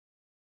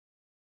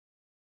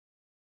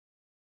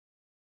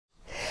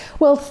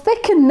Well,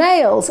 thickened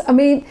nails, I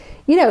mean,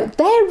 you know,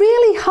 they're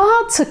really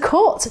hard to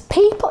cut.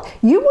 People,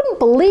 you wouldn't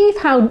believe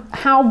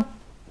how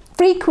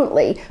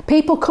frequently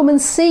people come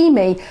and see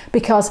me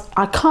because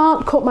I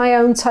can't cut my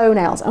own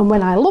toenails, and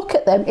when I look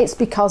at them it's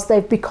because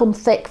they've become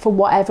thick for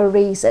whatever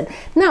reason.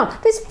 Now,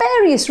 there's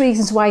various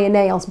reasons why your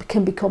nails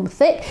can become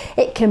thick.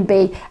 It can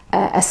be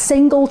a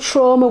single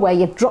trauma where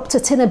you've dropped a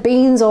tin of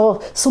beans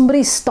or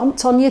somebody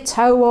stomped on your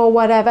toe or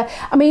whatever.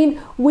 I mean,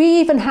 we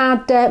even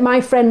had my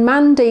friend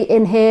Mandy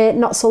in here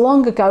not so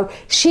long ago.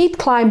 She'd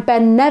climbed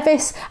Ben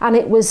Nevis, and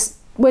it was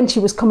when she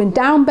was coming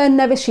down Ben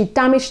Nevis, she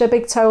damaged her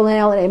big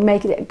toenail and it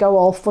made it go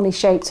all funny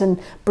shaped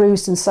and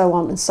bruised and so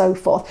on and so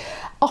forth.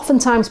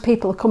 Oftentimes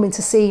people are coming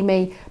to see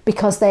me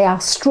because they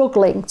are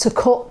struggling to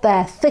cut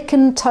their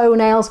thickened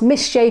toenails,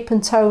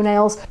 misshapen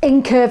toenails,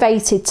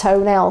 incurvated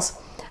toenails.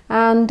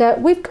 And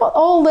we've got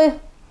all the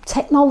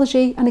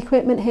technology and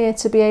equipment here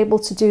to be able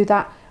to do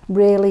that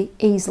really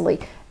easily,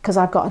 because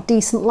I've got a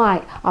decent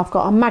light, I've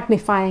got a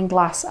magnifying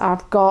glass,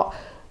 I've got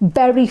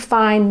very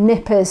fine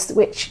nippers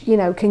which, you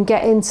know, can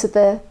get into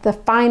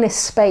the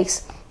finest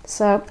space.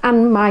 So,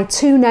 and my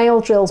 2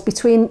 nail drills,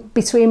 between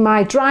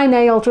my dry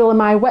nail drill and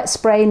my wet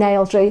spray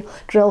nail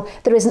drill,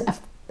 there isn't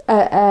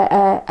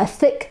a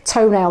thick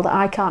toenail that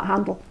I can't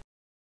handle.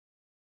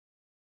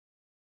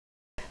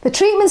 The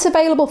treatments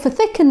available for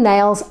thickened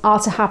nails are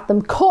to have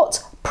them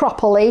cut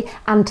properly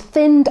and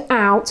thinned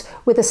out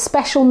with a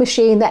special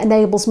machine that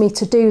enables me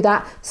to do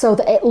that so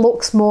that it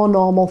looks more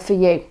normal for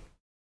you.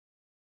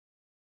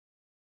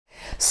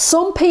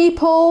 Some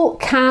people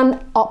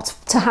can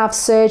opt to have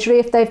surgery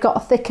if they've got a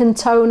thickened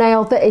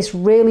toenail that is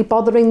really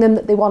bothering them,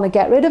 that they want to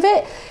get rid of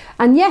it.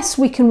 And yes,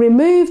 we can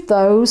remove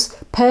those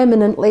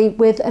permanently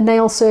with a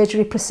nail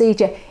surgery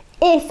procedure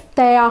if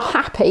they are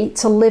happy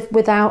to live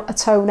without a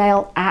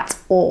toenail at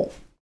all.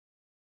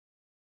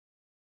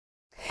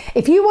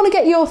 If you want to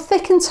get your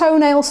thickened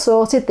toenail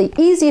sorted, the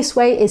easiest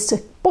way is to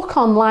book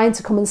online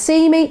to come and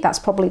see me. That's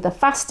probably the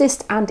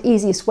fastest and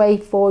easiest way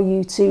for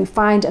you to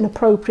find an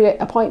appropriate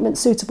appointment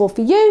suitable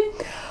for you.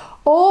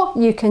 Or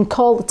you can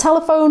call the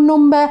telephone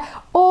number,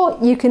 or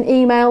you can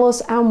email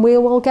us and we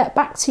will get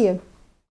back to you.